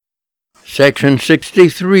Section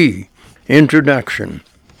 63, Introduction.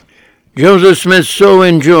 Joseph Smith so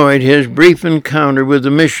enjoyed his brief encounter with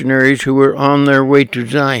the missionaries who were on their way to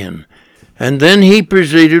Zion, and then he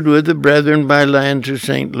proceeded with the brethren by land to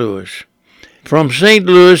St. Louis. From St.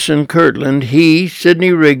 Louis and Kirtland, he,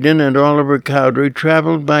 Sidney Rigdon, and Oliver Cowdery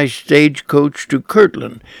traveled by stagecoach to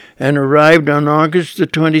Kirtland and arrived on August the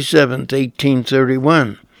 27th,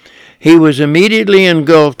 1831. He was immediately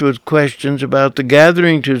engulfed with questions about the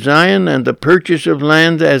gathering to Zion and the purchase of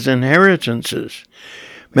land as inheritances.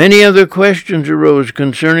 Many other questions arose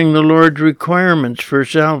concerning the Lord's requirements for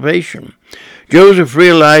salvation. Joseph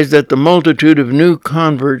realized that the multitude of new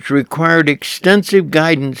converts required extensive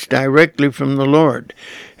guidance directly from the Lord,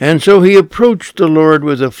 and so he approached the Lord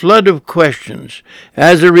with a flood of questions.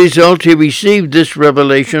 As a result, he received this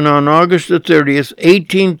revelation on August the 30th,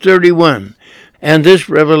 1831, and this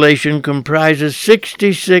revelation comprises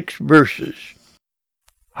 66 verses.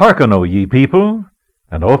 Hearken, O ye people,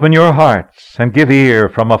 and open your hearts, and give ear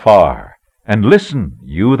from afar, and listen,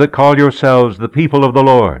 you that call yourselves the people of the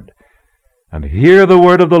Lord, and hear the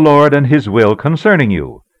word of the Lord and his will concerning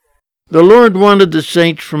you. The Lord wanted the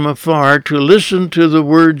saints from afar to listen to the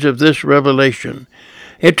words of this revelation.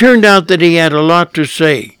 It turned out that he had a lot to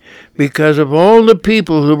say. Because of all the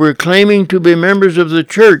people who were claiming to be members of the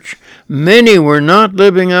church, many were not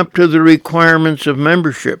living up to the requirements of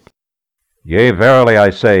membership. Yea, verily I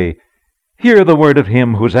say, hear the word of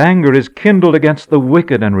him whose anger is kindled against the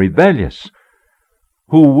wicked and rebellious,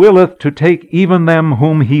 who willeth to take even them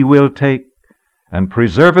whom he will take, and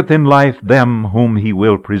preserveth in life them whom he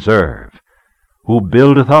will preserve, who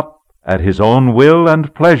buildeth up at his own will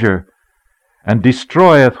and pleasure, and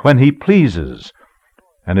destroyeth when he pleases,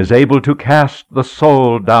 and is able to cast the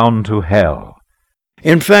soul down to hell.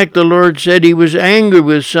 In fact, the Lord said he was angry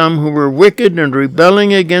with some who were wicked and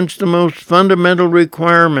rebelling against the most fundamental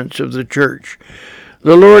requirements of the church.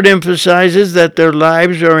 The Lord emphasizes that their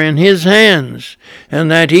lives are in his hands, and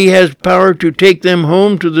that he has power to take them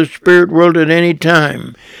home to the spirit world at any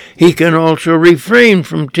time. He can also refrain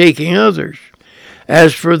from taking others.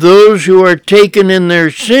 As for those who are taken in their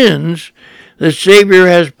sins, the Savior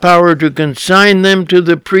has power to consign them to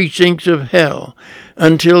the precincts of hell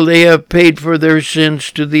until they have paid for their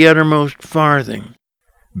sins to the uttermost farthing.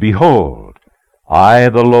 Behold, I,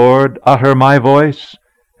 the Lord, utter my voice,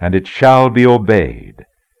 and it shall be obeyed.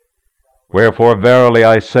 Wherefore verily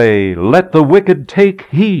I say, let the wicked take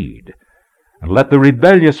heed, and let the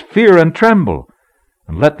rebellious fear and tremble,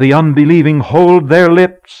 and let the unbelieving hold their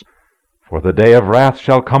lips, for the day of wrath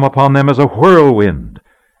shall come upon them as a whirlwind,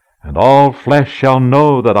 and all flesh shall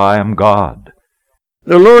know that I am God.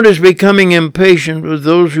 The Lord is becoming impatient with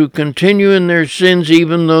those who continue in their sins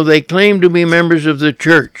even though they claim to be members of the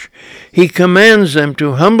church. He commands them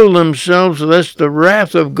to humble themselves lest the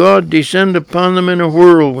wrath of God descend upon them in a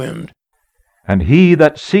whirlwind. And he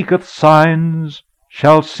that seeketh signs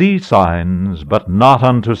shall see signs, but not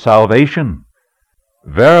unto salvation.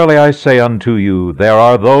 Verily I say unto you, there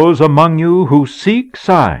are those among you who seek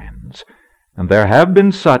signs, and there have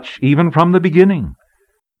been such even from the beginning.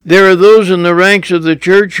 There are those in the ranks of the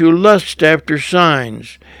church who lust after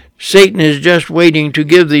signs. Satan is just waiting to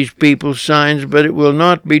give these people signs, but it will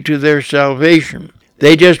not be to their salvation.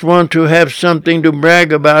 They just want to have something to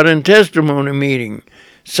brag about in testimony meeting.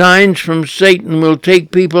 Signs from Satan will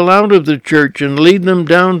take people out of the church and lead them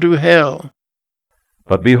down to hell.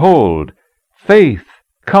 But behold, faith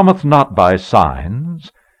cometh not by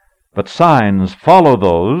signs, but signs follow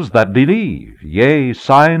those that believe. Yea,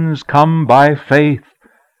 signs come by faith,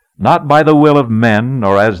 not by the will of men,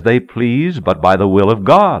 nor as they please, but by the will of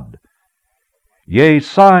God. Yea,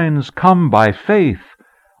 signs come by faith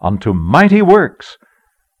unto mighty works,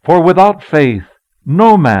 for without faith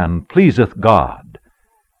no man pleaseth God.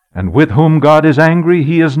 And with whom God is angry,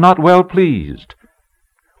 he is not well pleased.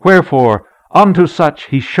 Wherefore unto such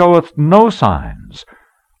he showeth no signs,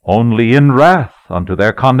 only in wrath unto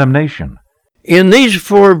their condemnation. In these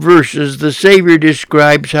 4 verses, the Savior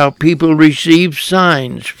describes how people receive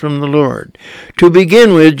signs from the Lord. To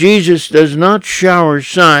begin with, Jesus does not shower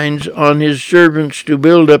signs on his servants to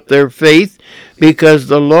build up their faith, because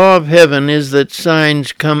the law of heaven is that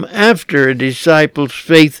signs come after a disciple's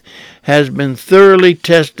faith has been thoroughly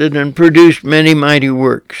tested and produced many mighty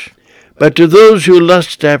works. But to those who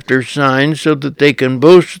lust after signs so that they can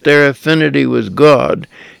boast their affinity with God,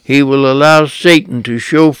 he will allow Satan to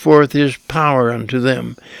show forth his power unto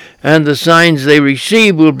them, and the signs they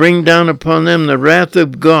receive will bring down upon them the wrath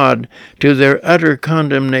of God to their utter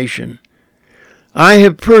condemnation. I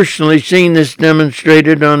have personally seen this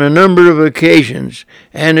demonstrated on a number of occasions,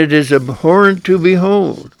 and it is abhorrent to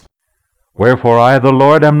behold. Wherefore I, the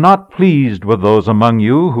Lord, am not pleased with those among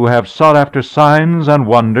you who have sought after signs and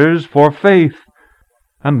wonders for faith,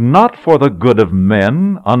 and not for the good of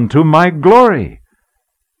men unto my glory.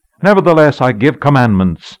 Nevertheless I give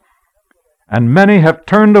commandments, and many have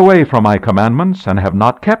turned away from my commandments, and have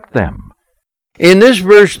not kept them. In this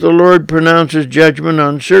verse, the Lord pronounces judgment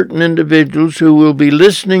on certain individuals who will be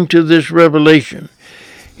listening to this revelation.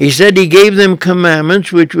 He said he gave them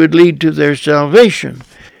commandments which would lead to their salvation.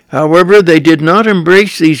 However, they did not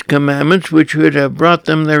embrace these commandments which would have brought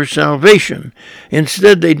them their salvation.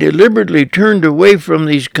 Instead, they deliberately turned away from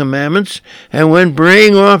these commandments and went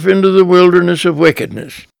braying off into the wilderness of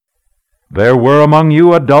wickedness. There were among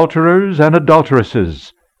you adulterers and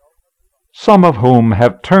adulteresses, some of whom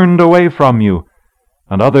have turned away from you,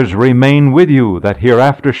 and others remain with you, that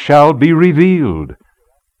hereafter shall be revealed.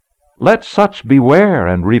 Let such beware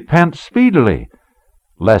and repent speedily,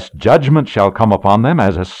 lest judgment shall come upon them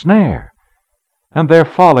as a snare, and their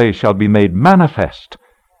folly shall be made manifest,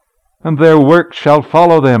 and their work shall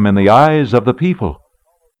follow them in the eyes of the people.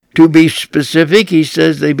 To be specific, he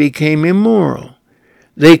says they became immoral.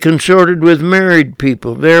 They consorted with married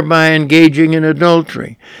people, thereby engaging in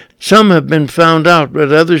adultery. Some have been found out,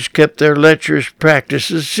 but others kept their lecherous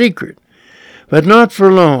practices secret. But not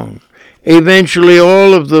for long. Eventually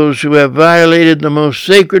all of those who have violated the most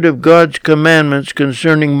sacred of God's commandments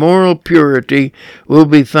concerning moral purity will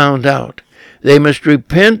be found out. They must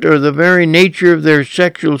repent, or the very nature of their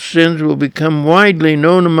sexual sins will become widely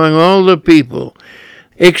known among all the people.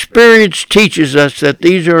 Experience teaches us that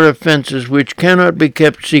these are offenses which cannot be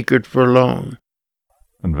kept secret for long.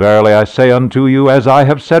 And verily I say unto you, as I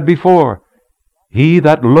have said before, he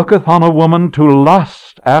that looketh on a woman to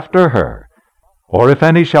lust after her, or if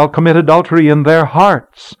any shall commit adultery in their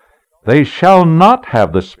hearts, they shall not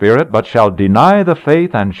have the Spirit, but shall deny the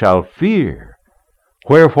faith, and shall fear.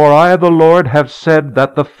 Wherefore I, the Lord, have said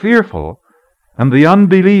that the fearful, and the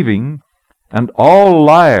unbelieving, and all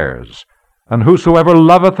liars, and whosoever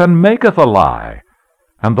loveth and maketh a lie,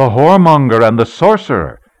 and the whoremonger and the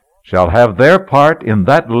sorcerer, shall have their part in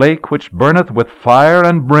that lake which burneth with fire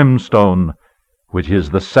and brimstone, which is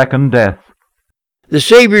the second death. The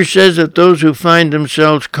Savior says that those who find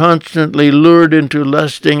themselves constantly lured into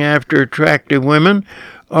lusting after attractive women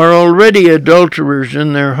are already adulterers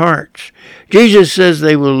in their hearts. Jesus says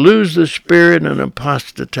they will lose the Spirit and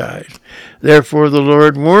apostatize. Therefore the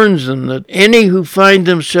Lord warns them that any who find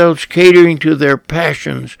themselves catering to their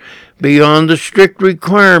passions beyond the strict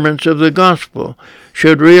requirements of the gospel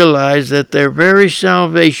should realize that their very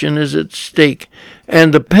salvation is at stake,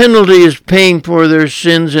 and the penalty is paying for their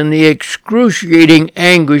sins in the excruciating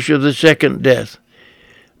anguish of the second death.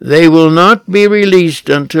 They will not be released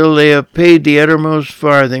until they have paid the uttermost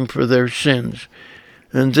farthing for their sins.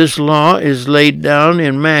 And this law is laid down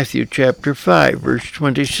in Matthew chapter 5, verse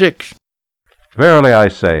 26. Verily I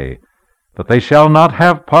say, that they shall not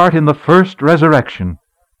have part in the first resurrection.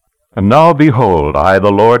 And now behold, I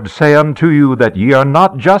the Lord say unto you, that ye are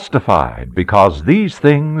not justified, because these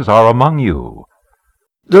things are among you.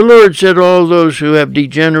 The Lord said all those who have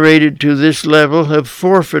degenerated to this level have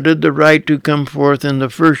forfeited the right to come forth in the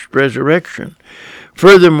first resurrection.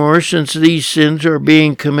 Furthermore, since these sins are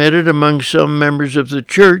being committed among some members of the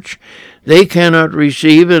church, they cannot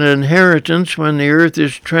receive an inheritance when the earth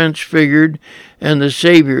is transfigured and the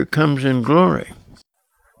Savior comes in glory.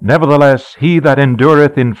 Nevertheless, he that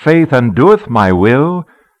endureth in faith and doeth my will,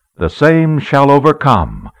 the same shall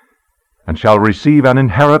overcome, and shall receive an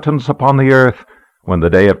inheritance upon the earth, when the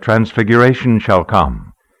day of transfiguration shall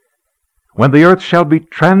come. When the earth shall be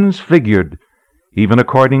transfigured, even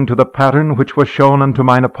according to the pattern which was shown unto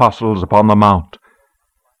mine apostles upon the mount,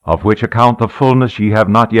 of which account the fullness ye have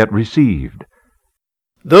not yet received.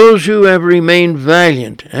 Those who have remained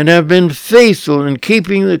valiant and have been faithful in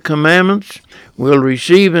keeping the commandments will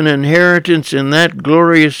receive an inheritance in that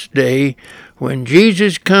glorious day when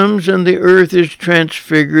Jesus comes and the earth is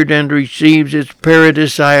transfigured and receives its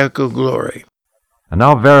paradisiacal glory. And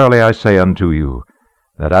now verily I say unto you,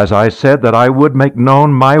 that as I said that I would make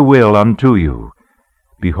known my will unto you,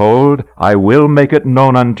 behold, I will make it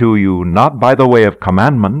known unto you, not by the way of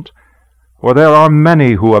commandment, for there are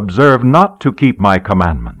many who observe not to keep my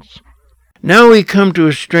commandments. Now we come to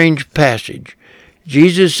a strange passage.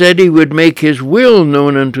 Jesus said he would make his will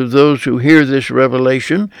known unto those who hear this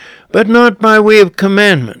revelation, but not by way of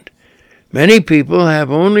commandment. Many people have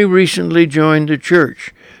only recently joined the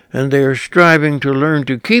church, and they are striving to learn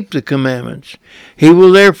to keep the commandments. He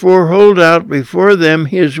will therefore hold out before them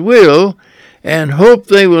his will, and hope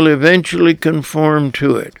they will eventually conform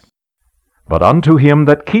to it. But unto him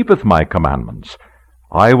that keepeth my commandments,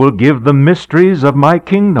 I will give the mysteries of my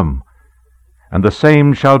kingdom. and the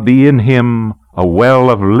same shall be in him a well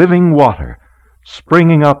of living water,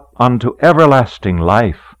 springing up unto everlasting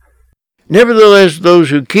life. Nevertheless, those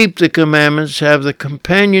who keep the commandments have the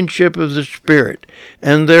companionship of the Spirit,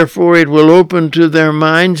 and therefore it will open to their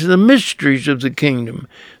minds the mysteries of the kingdom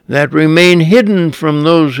that remain hidden from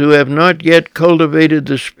those who have not yet cultivated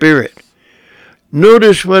the Spirit.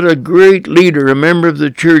 Notice what a great leader a member of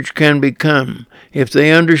the church can become if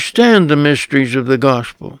they understand the mysteries of the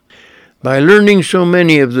gospel. By learning so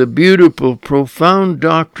many of the beautiful, profound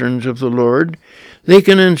doctrines of the Lord, they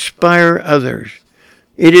can inspire others.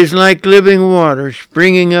 It is like living water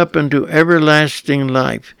springing up into everlasting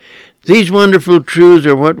life. These wonderful truths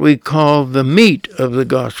are what we call the meat of the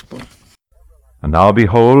gospel. And now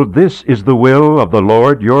behold, this is the will of the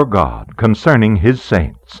Lord your God concerning his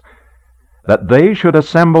saints, that they should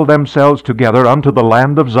assemble themselves together unto the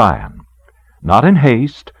land of Zion, not in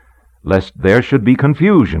haste, lest there should be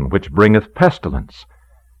confusion which bringeth pestilence.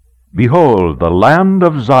 Behold, the land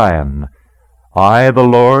of Zion, I, the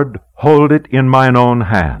Lord, hold it in mine own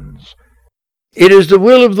hands. It is the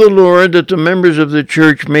will of the Lord that the members of the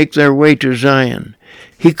church make their way to Zion.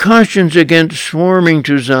 He cautions against swarming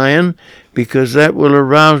to Zion, because that will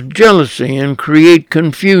arouse jealousy and create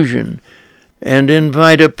confusion, and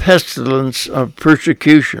invite a pestilence of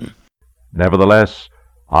persecution. Nevertheless,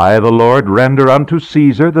 I, the Lord, render unto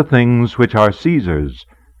Caesar the things which are Caesar's.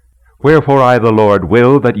 Wherefore I, the Lord,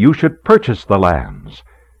 will that you should purchase the lands,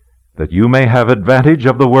 that you may have advantage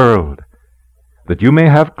of the world, that you may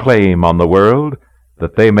have claim on the world,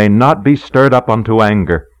 that they may not be stirred up unto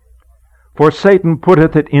anger. For Satan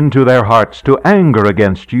putteth it into their hearts to anger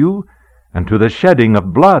against you, and to the shedding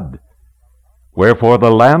of blood. Wherefore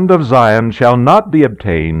the land of Zion shall not be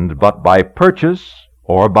obtained but by purchase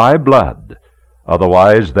or by blood.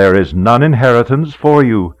 Otherwise there is none inheritance for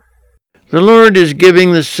you. The Lord is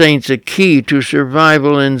giving the saints a key to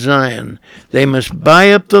survival in Zion. They must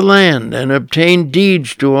buy up the land and obtain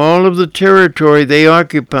deeds to all of the territory they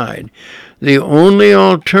occupied. The only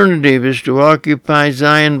alternative is to occupy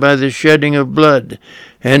Zion by the shedding of blood,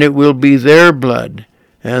 and it will be their blood,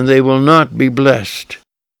 and they will not be blessed.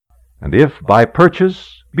 And if by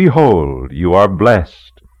purchase, behold, you are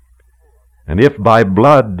blessed. And if by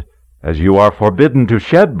blood, as you are forbidden to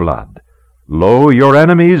shed blood, lo, your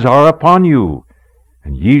enemies are upon you,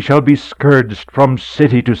 and ye shall be scourged from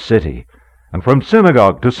city to city, and from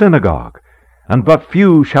synagogue to synagogue, and but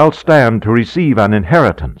few shall stand to receive an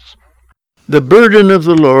inheritance. The burden of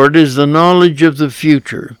the Lord is the knowledge of the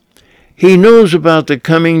future. He knows about the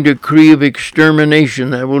coming decree of extermination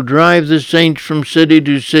that will drive the saints from city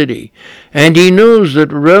to city, and he knows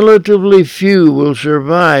that relatively few will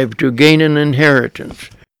survive to gain an inheritance.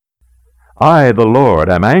 I, the Lord,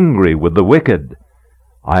 am angry with the wicked.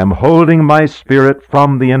 I am holding my spirit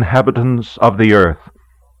from the inhabitants of the earth.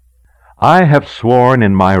 I have sworn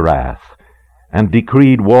in my wrath, and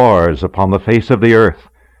decreed wars upon the face of the earth.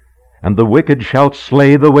 And the wicked shall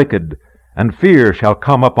slay the wicked, and fear shall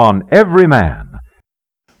come upon every man.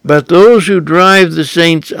 But those who drive the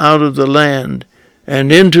saints out of the land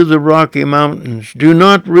and into the Rocky Mountains do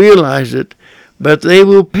not realize it, but they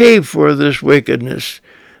will pay for this wickedness.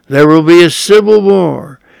 There will be a civil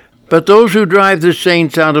war. But those who drive the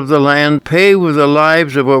saints out of the land pay with the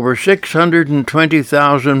lives of over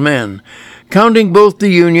 620,000 men, counting both the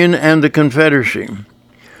Union and the Confederacy.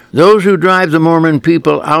 Those who drive the Mormon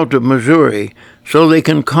people out of Missouri so they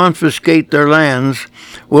can confiscate their lands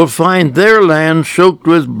will find their land soaked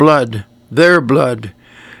with blood, their blood.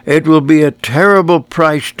 It will be a terrible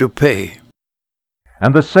price to pay.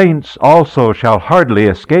 And the saints also shall hardly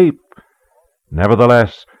escape.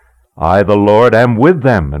 Nevertheless, I, the Lord, am with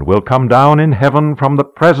them, and will come down in heaven from the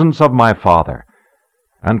presence of my Father,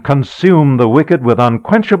 and consume the wicked with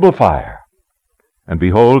unquenchable fire. And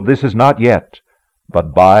behold, this is not yet,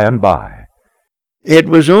 but by and by. It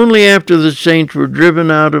was only after the saints were driven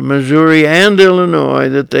out of Missouri and Illinois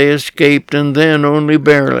that they escaped, and then only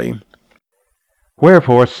barely.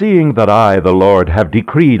 Wherefore, seeing that I, the Lord, have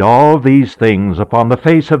decreed all these things upon the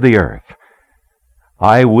face of the earth,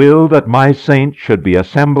 I will that my saints should be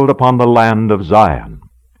assembled upon the land of Zion,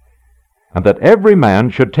 and that every man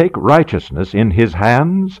should take righteousness in his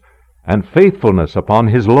hands, and faithfulness upon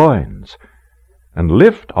his loins, and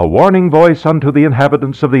lift a warning voice unto the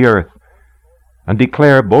inhabitants of the earth, and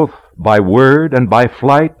declare both by word and by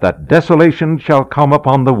flight that desolation shall come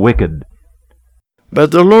upon the wicked. But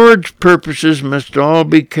the Lord's purposes must all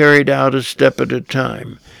be carried out a step at a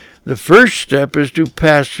time. The first step is to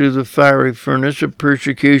pass through the fiery furnace of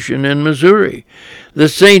persecution in Missouri. The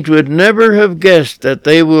saints would never have guessed that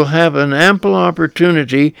they will have an ample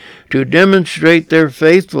opportunity to demonstrate their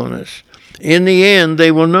faithfulness. In the end,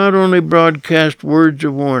 they will not only broadcast words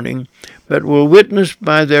of warning, but will witness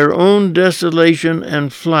by their own desolation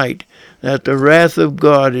and flight that the wrath of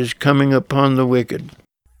God is coming upon the wicked.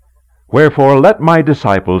 Wherefore let my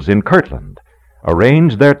disciples in Kirtland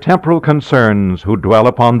arrange their temporal concerns who dwell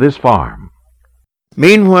upon this farm.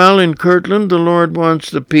 Meanwhile, in Kirtland, the Lord wants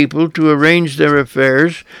the people to arrange their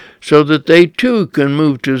affairs so that they too can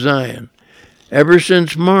move to Zion. Ever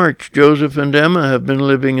since March, Joseph and Emma have been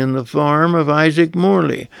living in the farm of Isaac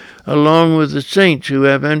Morley, along with the saints who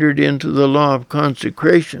have entered into the law of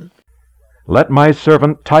consecration. Let my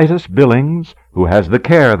servant Titus Billings, who has the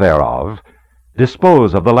care thereof,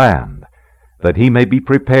 dispose of the land, that he may be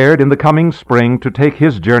prepared in the coming spring to take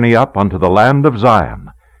his journey up unto the land of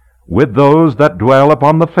Zion, with those that dwell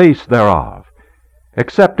upon the face thereof,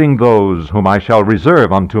 excepting those whom I shall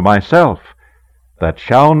reserve unto myself, that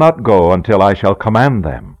shall not go until I shall command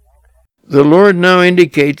them. The Lord now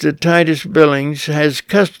indicates that Titus Billings has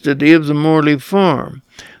custody of the Morley farm.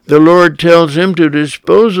 The Lord tells him to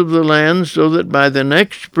dispose of the land so that by the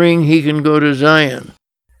next spring he can go to Zion.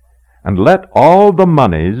 And let all the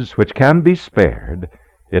monies which can be spared,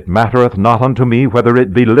 it mattereth not unto me whether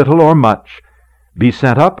it be little or much, be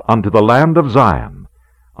sent up unto the land of Zion,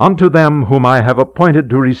 unto them whom I have appointed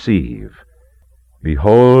to receive.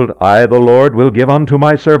 Behold, I the Lord will give unto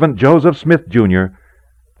my servant Joseph Smith, Jr.,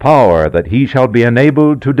 power that he shall be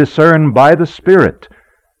enabled to discern by the Spirit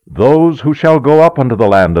those who shall go up unto the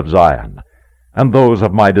land of Zion, and those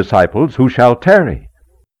of my disciples who shall tarry.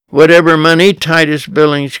 Whatever money Titus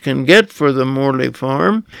Billings can get for the Morley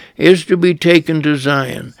farm is to be taken to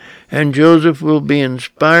Zion, and Joseph will be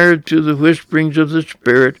inspired through the whisperings of the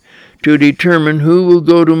Spirit to determine who will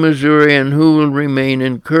go to Missouri and who will remain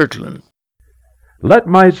in Kirtland. Let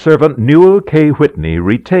my servant Newell K. Whitney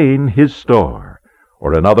retain his store,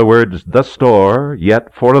 or in other words, the store,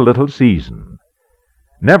 yet for a little season.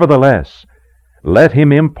 Nevertheless, let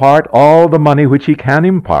him impart all the money which he can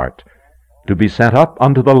impart, to be sent up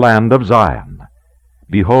unto the land of Zion.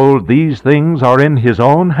 Behold, these things are in his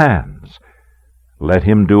own hands. Let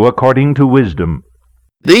him do according to wisdom.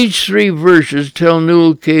 These 3 verses tell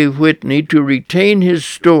Newell K. Whitney to retain his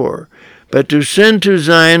store, but to send to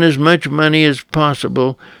Zion as much money as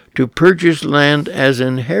possible to purchase land as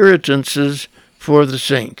inheritances for the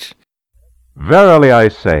saints. Verily I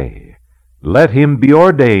say, let him be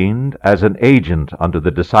ordained as an agent unto the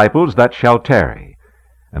disciples that shall tarry,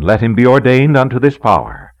 and let him be ordained unto this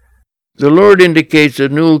power. The Lord indicates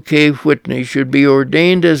that Newell K. Whitney should be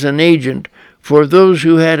ordained as an agent for those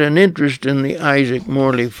who had an interest in the Isaac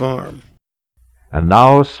Morley farm. And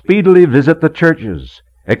now speedily visit the churches,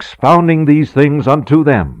 expounding these things unto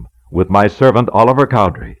them, with my servant Oliver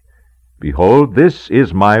Cowdery. Behold, this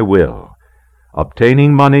is my will,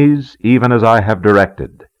 obtaining monies even as I have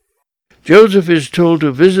directed. Joseph is told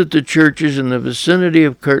to visit the churches in the vicinity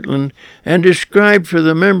of Kirtland and describe for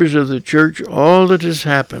the members of the church all that has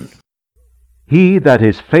happened. He that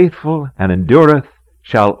is faithful and endureth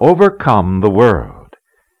shall overcome the world.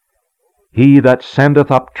 He that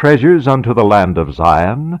sendeth up treasures unto the land of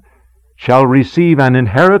Zion shall receive an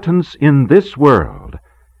inheritance in this world,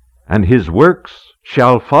 and his works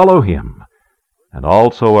shall follow him, and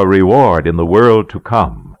also a reward in the world to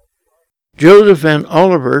come. Joseph and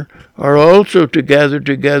Oliver are also to gather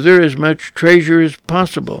together as much treasure as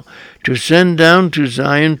possible to send down to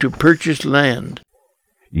Zion to purchase land.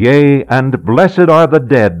 Yea, and blessed are the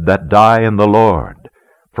dead that die in the Lord,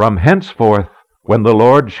 from henceforth when the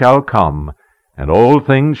Lord shall come, and old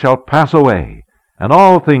things shall pass away, and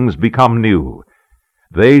all things become new.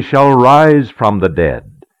 They shall rise from the dead,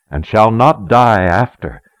 and shall not die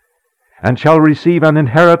after, and shall receive an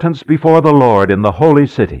inheritance before the Lord in the holy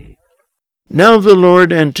city. Now the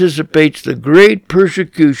Lord anticipates the great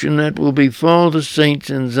persecution that will befall the saints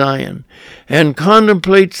in Zion, and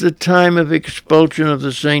contemplates the time of expulsion of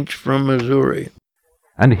the saints from Missouri.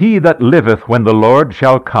 And he that liveth when the Lord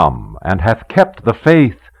shall come, and hath kept the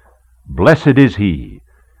faith, blessed is he.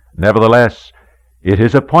 Nevertheless, it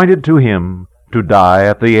is appointed to him to die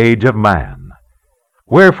at the age of man.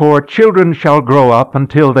 Wherefore children shall grow up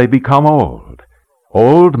until they become old.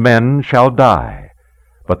 Old men shall die.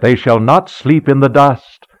 But they shall not sleep in the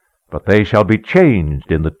dust, but they shall be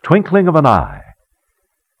changed in the twinkling of an eye.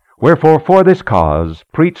 Wherefore for this cause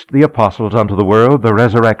preached the apostles unto the world the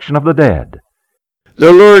resurrection of the dead.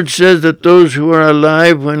 The Lord says that those who are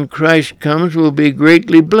alive when Christ comes will be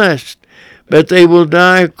greatly blessed, but they will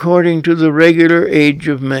die according to the regular age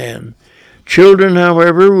of man. Children,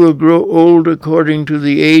 however, will grow old according to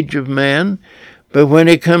the age of man, but when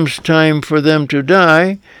it comes time for them to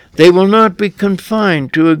die, they will not be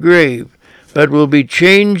confined to a grave, but will be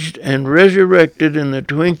changed and resurrected in the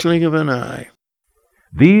twinkling of an eye.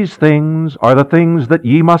 These things are the things that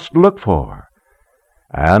ye must look for.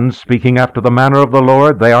 And speaking after the manner of the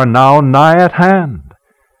Lord, they are now nigh at hand,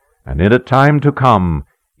 and in a time to come,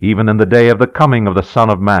 even in the day of the coming of the Son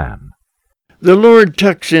of Man. The Lord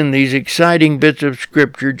tucks in these exciting bits of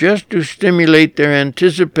Scripture just to stimulate their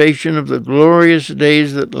anticipation of the glorious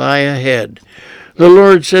days that lie ahead. The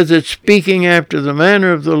Lord says that speaking after the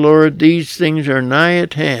manner of the Lord, these things are nigh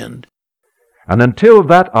at hand. And until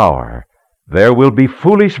that hour, there will be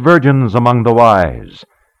foolish virgins among the wise.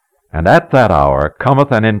 And at that hour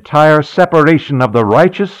cometh an entire separation of the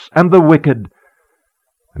righteous and the wicked.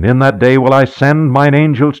 And in that day will I send mine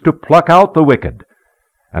angels to pluck out the wicked,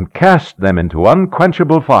 and cast them into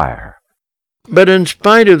unquenchable fire. But in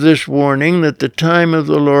spite of this warning that the time of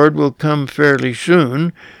the Lord will come fairly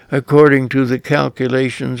soon, according to the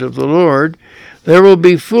calculations of the Lord, there will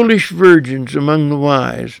be foolish virgins among the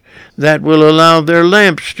wise, that will allow their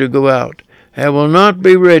lamps to go out, and will not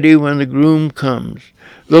be ready when the groom comes.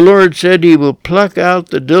 The Lord said he will pluck out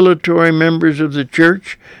the dilatory members of the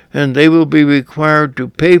church, and they will be required to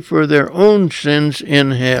pay for their own sins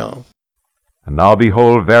in hell. And now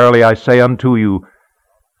behold, verily I say unto you,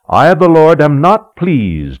 I the Lord am not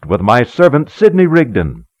pleased with my servant Sidney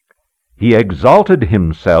Rigdon. He exalted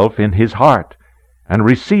himself in his heart, and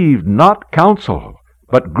received not counsel,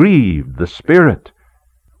 but grieved the Spirit.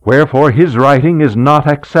 Wherefore his writing is not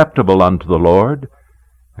acceptable unto the Lord,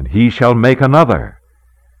 and he shall make another.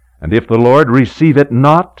 And if the Lord receive it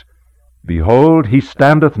not, behold, he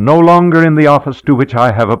standeth no longer in the office to which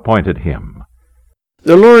I have appointed him.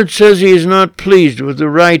 The Lord says he is not pleased with the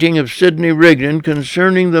writing of Sidney Rigdon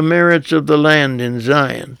concerning the merits of the land in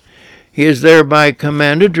Zion. He is thereby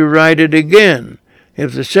commanded to write it again.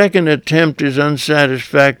 If the second attempt is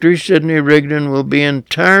unsatisfactory, Sidney Rigdon will be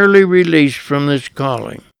entirely released from this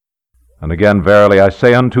calling. And again, verily I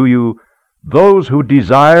say unto you, those who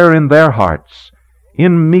desire in their hearts,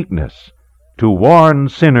 in meekness, to warn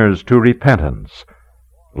sinners to repentance,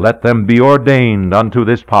 let them be ordained unto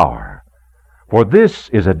this power. For this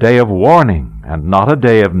is a day of warning, and not a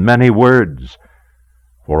day of many words.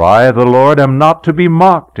 For I, the Lord, am not to be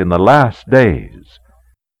mocked in the last days.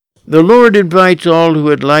 The Lord invites all who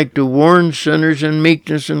would like to warn sinners in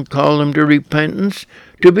meekness and call them to repentance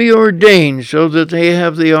to be ordained so that they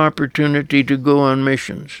have the opportunity to go on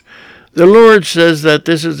missions. The Lord says that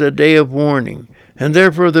this is a day of warning, and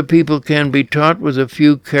therefore the people can be taught with a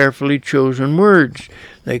few carefully chosen words.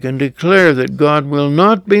 They can declare that God will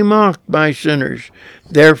not be mocked by sinners,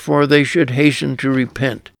 therefore they should hasten to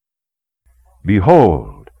repent.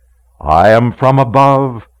 Behold, I am from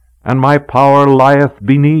above, and my power lieth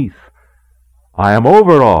beneath. I am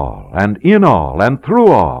over all, and in all, and through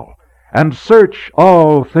all, and search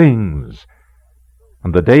all things.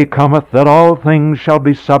 And the day cometh that all things shall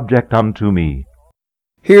be subject unto me.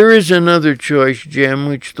 Here is another choice gem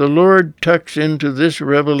which the Lord tucks into this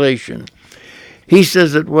revelation. He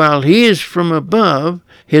says that while he is from above,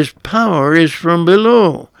 his power is from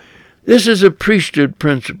below. This is a priesthood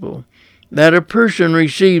principle, that a person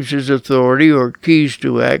receives his authority or keys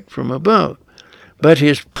to act from above, but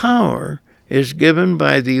his power is given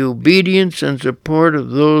by the obedience and support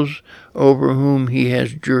of those over whom he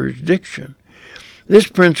has jurisdiction. This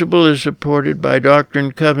principle is supported by Doctrine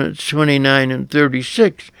and Covenants 29 and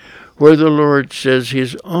 36, where the Lord says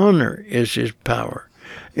his honor is his power.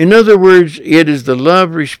 In other words, it is the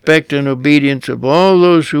love, respect, and obedience of all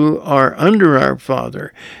those who are under our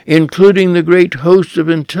Father, including the great host of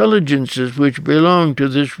intelligences which belong to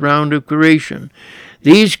this round of creation.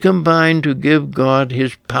 These combine to give God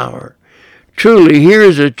his power. Truly, here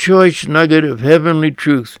is a choice nugget of heavenly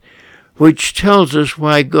truth, which tells us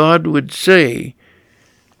why God would say,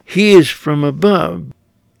 he is from above,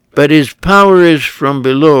 but his power is from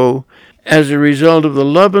below, as a result of the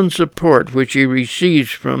love and support which he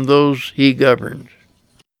receives from those he governs.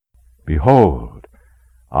 Behold,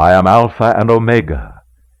 I am Alpha and Omega,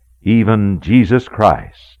 even Jesus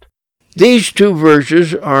Christ. These two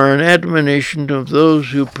verses are an admonition of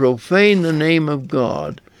those who profane the name of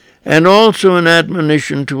God, and also an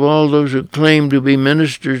admonition to all those who claim to be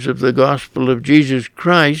ministers of the gospel of Jesus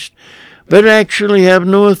Christ, but actually have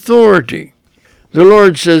no authority. The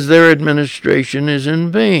Lord says their administration is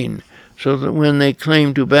in vain, so that when they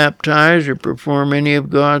claim to baptize or perform any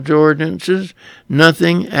of God's ordinances,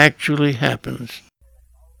 nothing actually happens.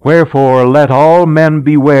 Wherefore let all men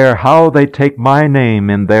beware how they take my name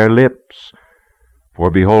in their lips.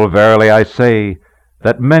 For behold, verily I say,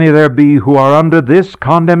 that many there be who are under this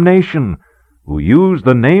condemnation, who use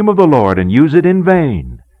the name of the Lord and use it in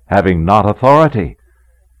vain, having not authority.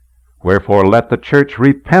 Wherefore let the church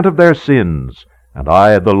repent of their sins, and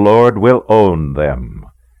I, the Lord, will own them.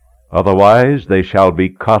 Otherwise they shall be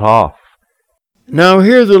cut off. Now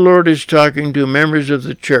here the Lord is talking to members of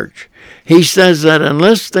the church. He says that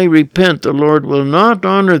unless they repent, the Lord will not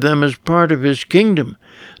honor them as part of his kingdom.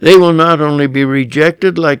 They will not only be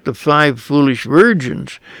rejected like the 5 foolish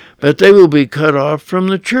virgins, but they will be cut off from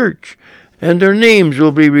the church, and their names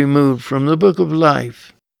will be removed from the book of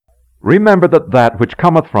life. Remember that which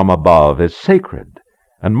cometh from above is sacred,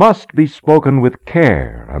 and must be spoken with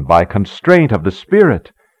care and by constraint of the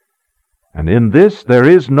Spirit. And in this there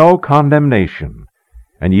is no condemnation,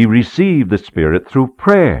 and ye receive the Spirit through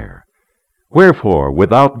prayer. Wherefore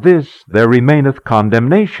without this there remaineth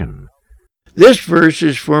condemnation. This verse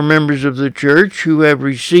is for members of the church who have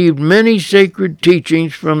received many sacred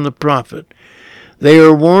teachings from the prophet. They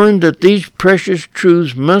are warned that these precious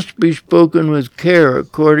truths must be spoken with care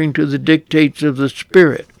according to the dictates of the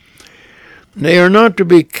Spirit. They are not to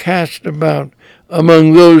be cast about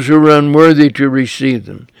among those who are unworthy to receive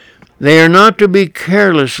them. They are not to be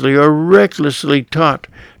carelessly or recklessly taught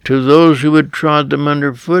to those who would trod them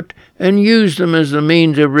underfoot and use them as the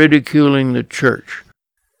means of ridiculing the church.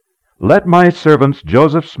 Let my servants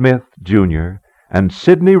Joseph Smith, Jr., and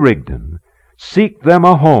Sidney Rigdon seek them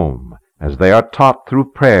a home, as they are taught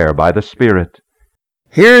through prayer by the Spirit.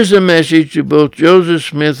 Here is a message to both Joseph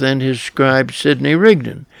Smith and his scribe Sidney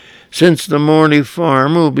Rigdon. Since the Morley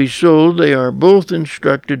farm will be sold, they are both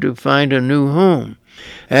instructed to find a new home.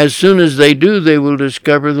 As soon as they do, they will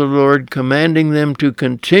discover the Lord commanding them to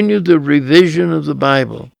continue the revision of the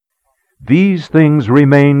Bible. These things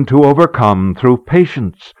remain to overcome through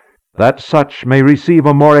patience, that such may receive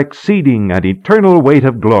a more exceeding and eternal weight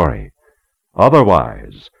of glory.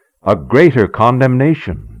 Otherwise, a greater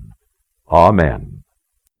condemnation. Amen.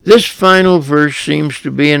 This final verse seems to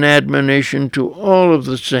be an admonition to all of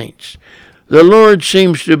the saints. The Lord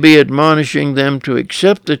seems to be admonishing them to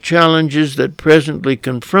accept the challenges that presently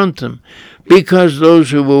confront them, because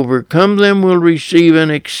those who overcome them will receive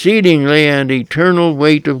an exceedingly and eternal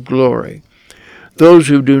weight of glory. Those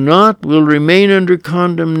who do not will remain under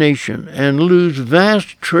condemnation and lose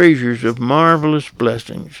vast treasures of marvelous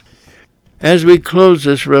blessings. As we close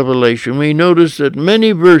this revelation, we notice that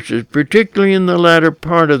many verses, particularly in the latter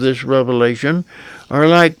part of this revelation, are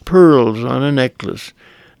like pearls on a necklace.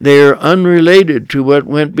 They are unrelated to what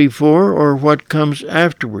went before or what comes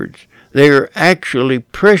afterwards. They are actually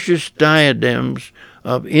precious diadems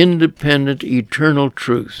of independent, eternal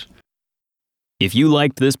truth. If you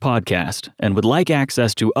liked this podcast and would like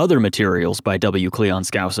access to other materials by W. Cleon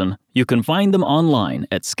Skousen, you can find them online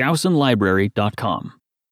at skousenlibrary.com.